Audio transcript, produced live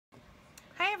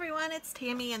Hi everyone, it's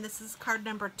Tammy and this is card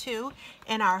number 2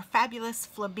 in our fabulous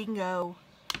Flamingo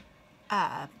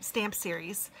stamp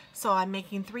series. So I'm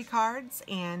making 3 cards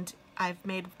and I've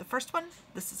made the first one.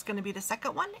 This is going to be the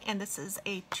second one, and this is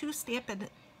a 2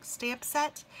 stamp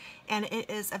set, and it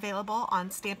is available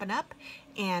on Stampin' Up,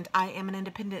 and I am an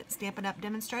independent Stampin' Up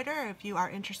demonstrator. If you are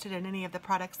interested in any of the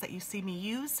products that you see me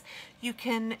use, you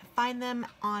can find them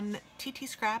on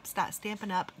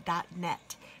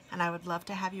TT.Scraps.StampinUp.net, and I would love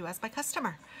to have you as my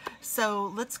customer. So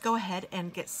let's go ahead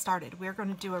and get started. We're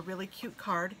going to do a really cute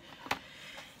card,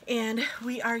 and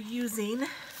we are using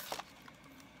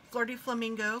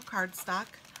Flamingo cardstock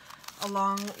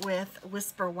along with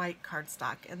Whisper White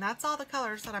cardstock, and that's all the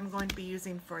colors that I'm going to be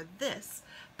using for this.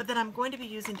 But then I'm going to be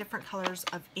using different colors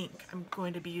of ink. I'm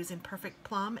going to be using Perfect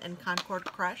Plum and Concord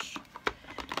Crush,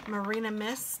 Marina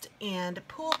Mist and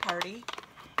Pool Party,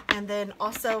 and then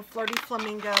also Flirty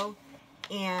Flamingo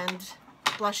and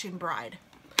Blushing Bride.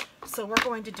 So we're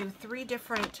going to do 3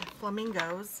 different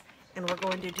flamingos, and we're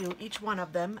going to do each one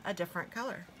of them a different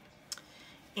color.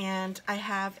 And I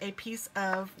have a piece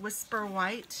of Whisper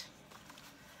White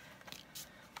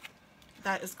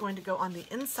that is going to go on the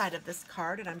inside of this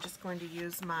card, and I'm just going to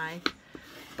use my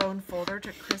bone folder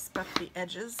to crisp up the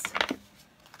edges.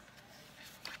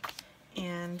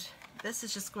 And this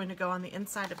is just going to go on the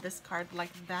inside of this card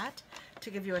like that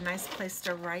to give you a nice place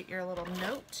to write your little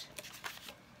note.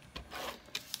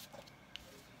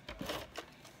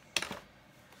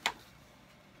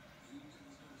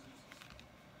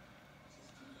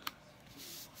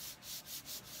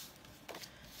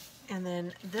 And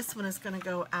then this one is going to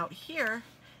go out here,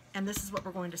 and this is what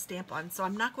we're going to stamp on. So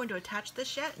I'm not going to attach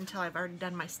this yet until I've already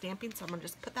done my stamping, so I'm going to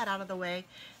just put that out of the way.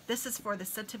 This is for the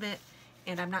sentiment,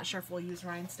 and I'm not sure if we'll use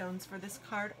rhinestones for this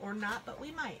card or not, but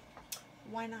we might.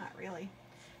 Why not, really?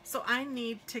 So I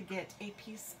need to get a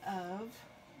piece of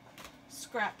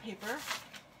scrap paper.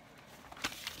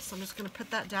 So I'm just going to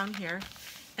put that down here.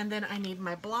 And then I need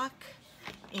my block,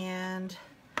 and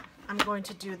I'm going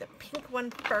to do the pink one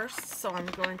first, so I'm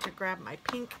going to grab my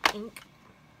pink ink.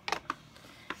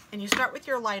 And you start with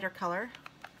your lighter color.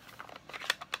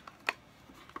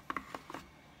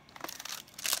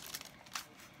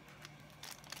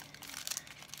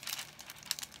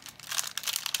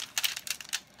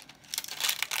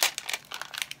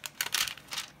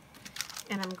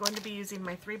 And I'm going to be using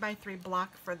my 3x3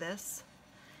 block for this.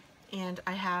 And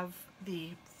I have the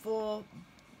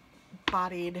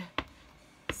full-bodied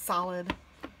solid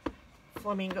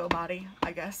flamingo body,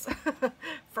 I guess,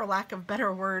 for lack of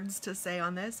better words to say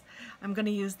on this. I'm going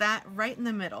to use that right in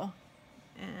the middle,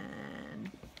 and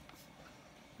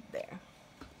there.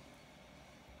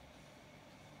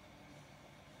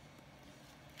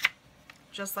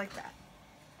 Just like that.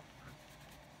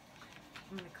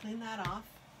 I'm going to clean that off,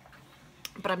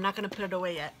 but I'm not going to put it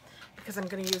away yet because I'm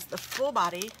going to use the full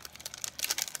body,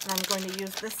 and I'm going to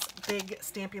use this big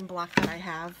stamping block that I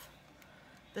have.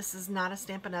 This is not a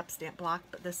Stampin' Up stamp block,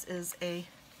 but this is a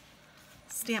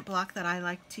stamp block that I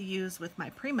like to use with my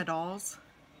Prima dolls.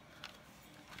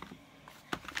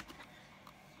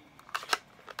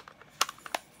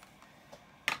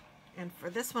 And for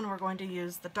this one, we're going to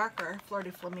use the darker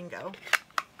Flirty Flamingo.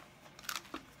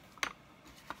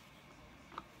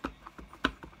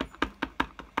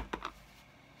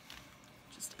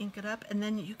 Just ink it up, and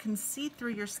then you can see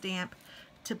through your stamp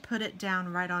to put it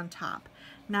down right on top.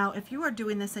 Now, if you are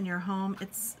doing this in your home,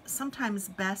 it's sometimes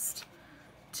best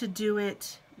to do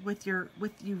it with you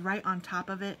right on top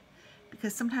of it,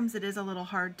 because sometimes it is a little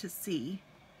hard to see.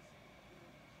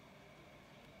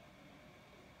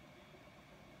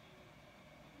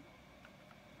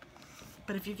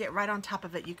 But if you get right on top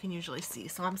of it, you can usually see.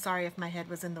 So I'm sorry if my head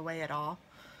was in the way at all.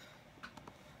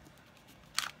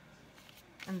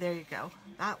 And there you go.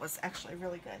 That was actually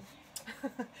really good.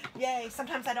 Yay,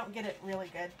 sometimes I don't get it really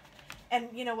good. And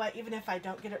you know what, even if I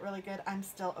don't get it really good, I'm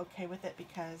still okay with it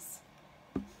because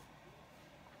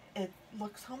it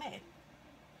looks homemade.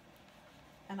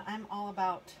 And I'm all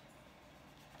about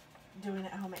doing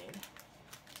it homemade.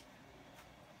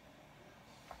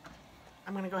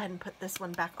 I'm going to go ahead and put this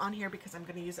one back on here because I'm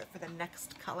going to use it for the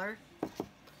next color.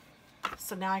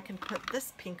 So now I can put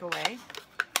this pink away.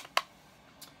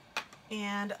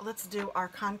 And let's do our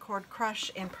Concord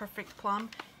Crush and Perfect Plum.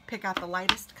 Pick out the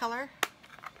lightest color.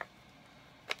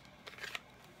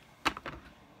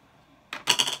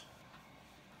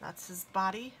 That's his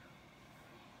body.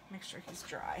 Make sure he's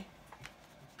dry.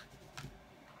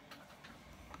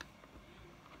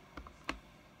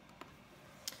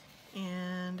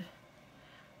 And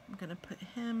I'm going to put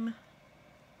him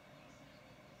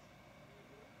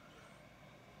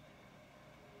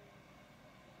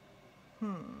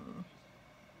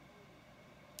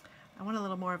I want a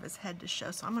little more of his head to show,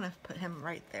 so I'm going to put him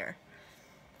right there.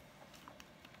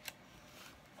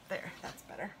 There, that's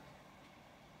better.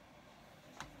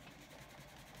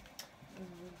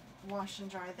 Wash and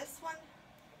dry this one.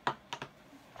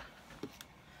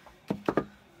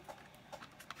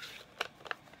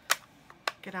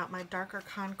 Get out my darker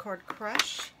Concord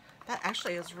Crush. That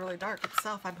actually is really dark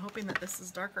itself. I'm hoping that this is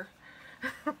darker.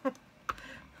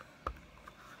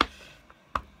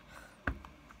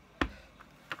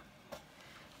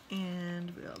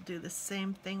 And we'll do the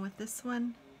same thing with this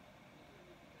one.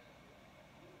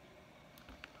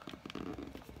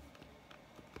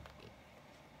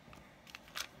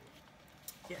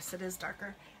 Yes, it is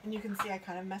darker. And you can see I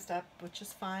kind of messed up, which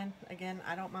is fine. Again,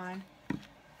 I don't mind.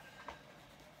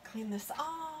 Clean this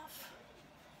off.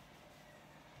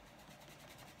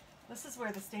 This is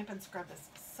where the Stampin' Scrub is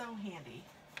so handy.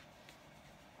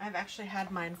 I've actually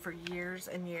had mine for years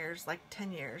and years, like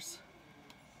 10 years.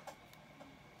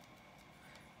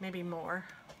 Maybe more.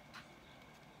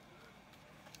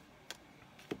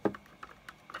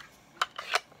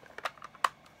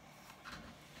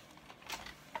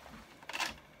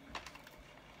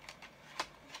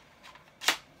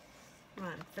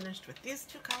 I'm finished with these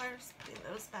two colors, putting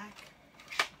those back.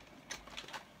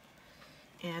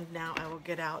 And now I will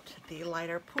get out the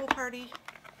lighter Pool Party.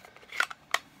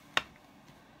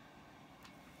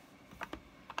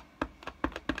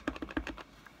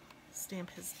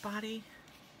 Stamp his body.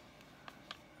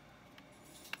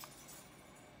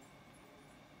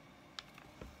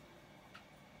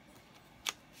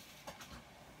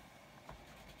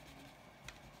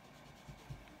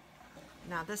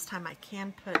 Now this time I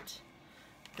can put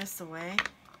this away,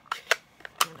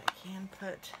 and I can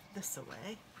put this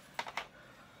away.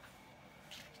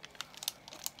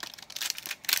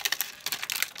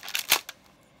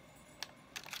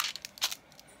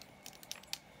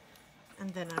 And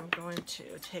then I'm going to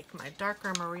take my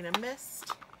darker Marina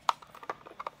Mist.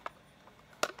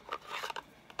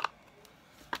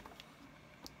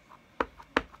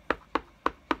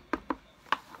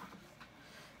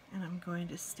 And I'm going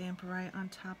to stamp right on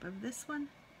top of this one.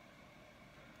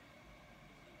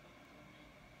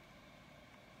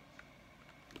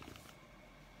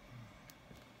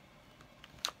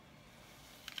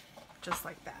 Just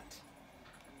like that.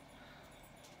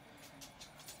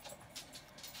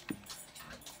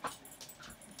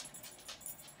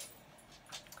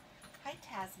 Hi,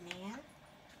 Tasman.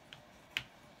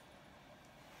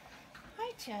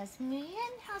 Hi, Tasman.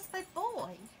 How's my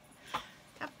boy?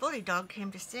 That bully dog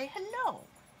came to say hello.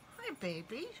 Hi,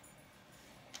 baby.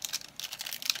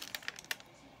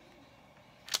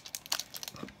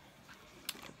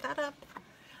 Put that up.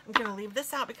 I'm going to leave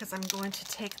this out because I'm going to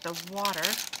take the water.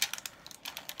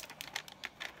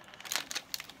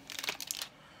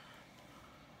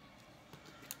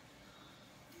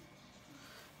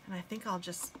 And I think I'll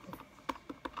just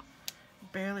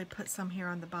barely put some here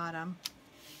on the bottom.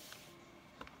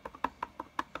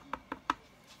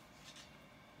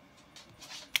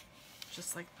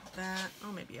 Just like that.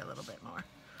 Oh, maybe a little bit more.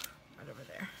 Right over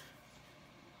there.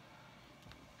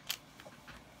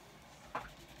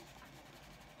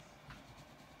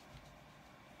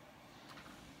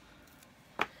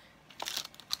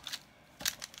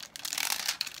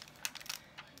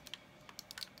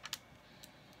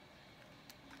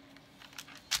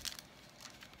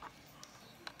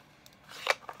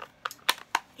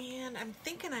 And I'm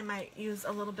thinking I might use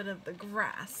a little bit of the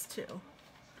grass too.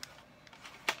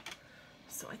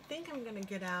 So I think I'm going to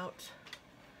get out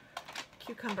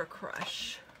Cucumber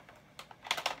Crush.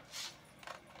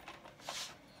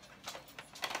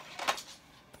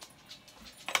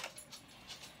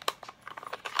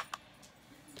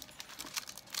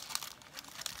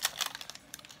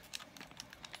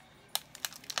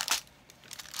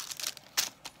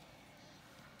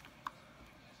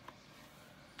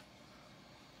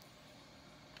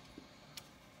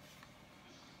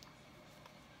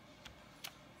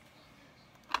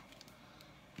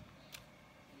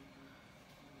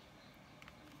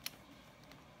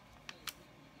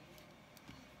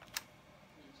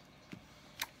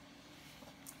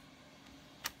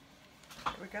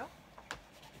 There we go.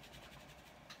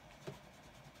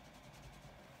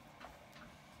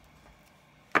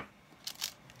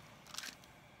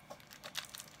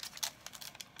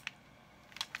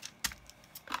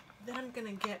 Then I'm going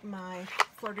to get my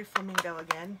Flirty Flamingo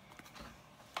again.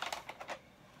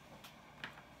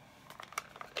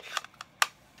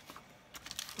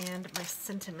 And my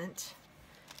Sentiment.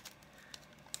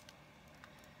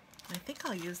 I think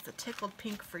I'll use the Tickled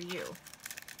Pink for You.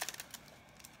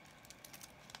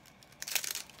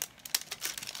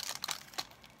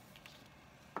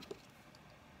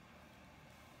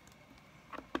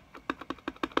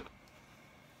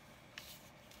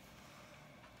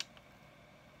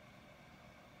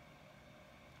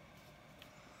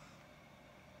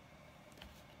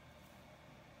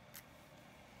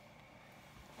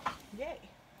 Yay.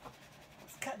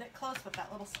 It's cutting it close with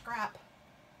that little scrap.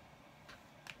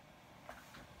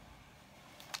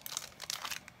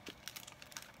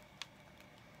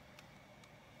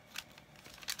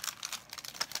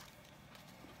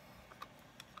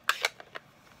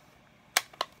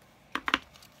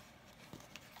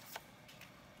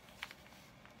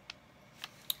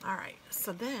 All right,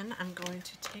 so then I'm going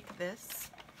to take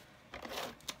this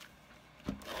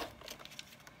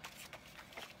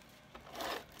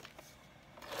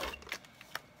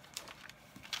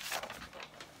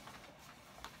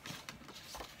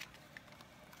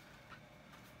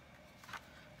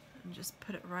and just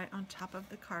put it right on top of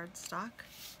the cardstock.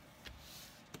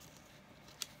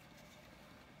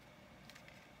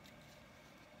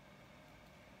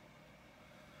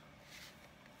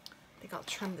 I think I'll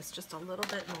trim this just a little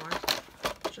bit more,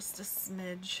 just a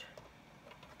smidge.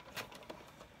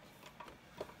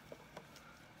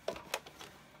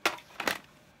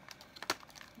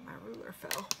 My ruler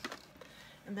fell.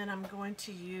 And then I'm going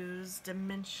to use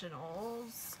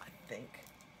dimensionals, I think,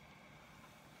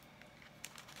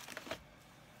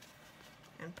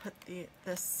 and put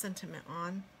this sentiment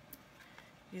on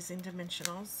using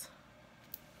dimensionals.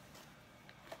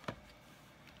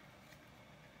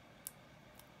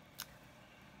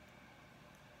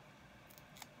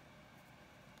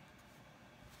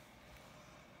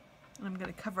 And I'm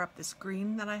going to cover up this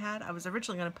green that I had. I was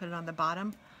originally going to put it on the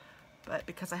bottom, but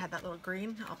because I had that little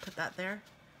green, I'll put that there.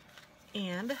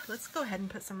 And let's go ahead and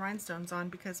put some rhinestones on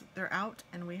because they're out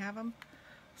and we have them,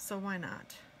 so why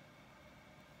not?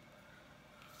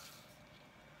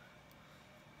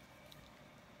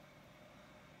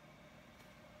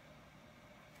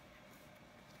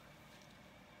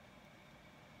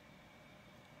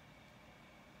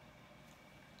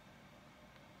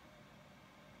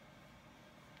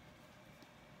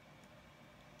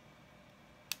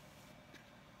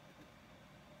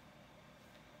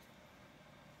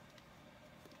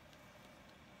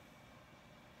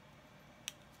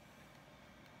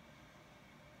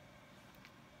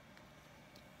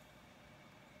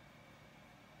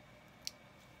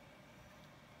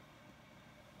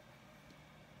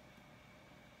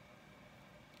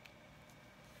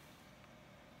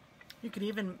 You could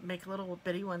even make little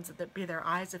bitty ones that be their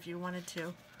eyes if you wanted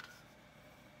to.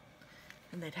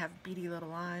 And they'd have beady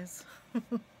little eyes.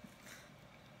 Put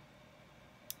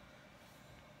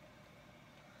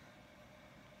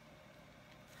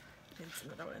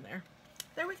some of that in there.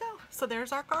 There we go. So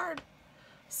there's our card.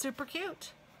 Super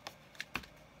cute.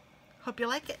 Hope you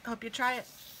like it. Hope you try it.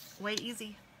 Way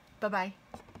easy. Bye-bye.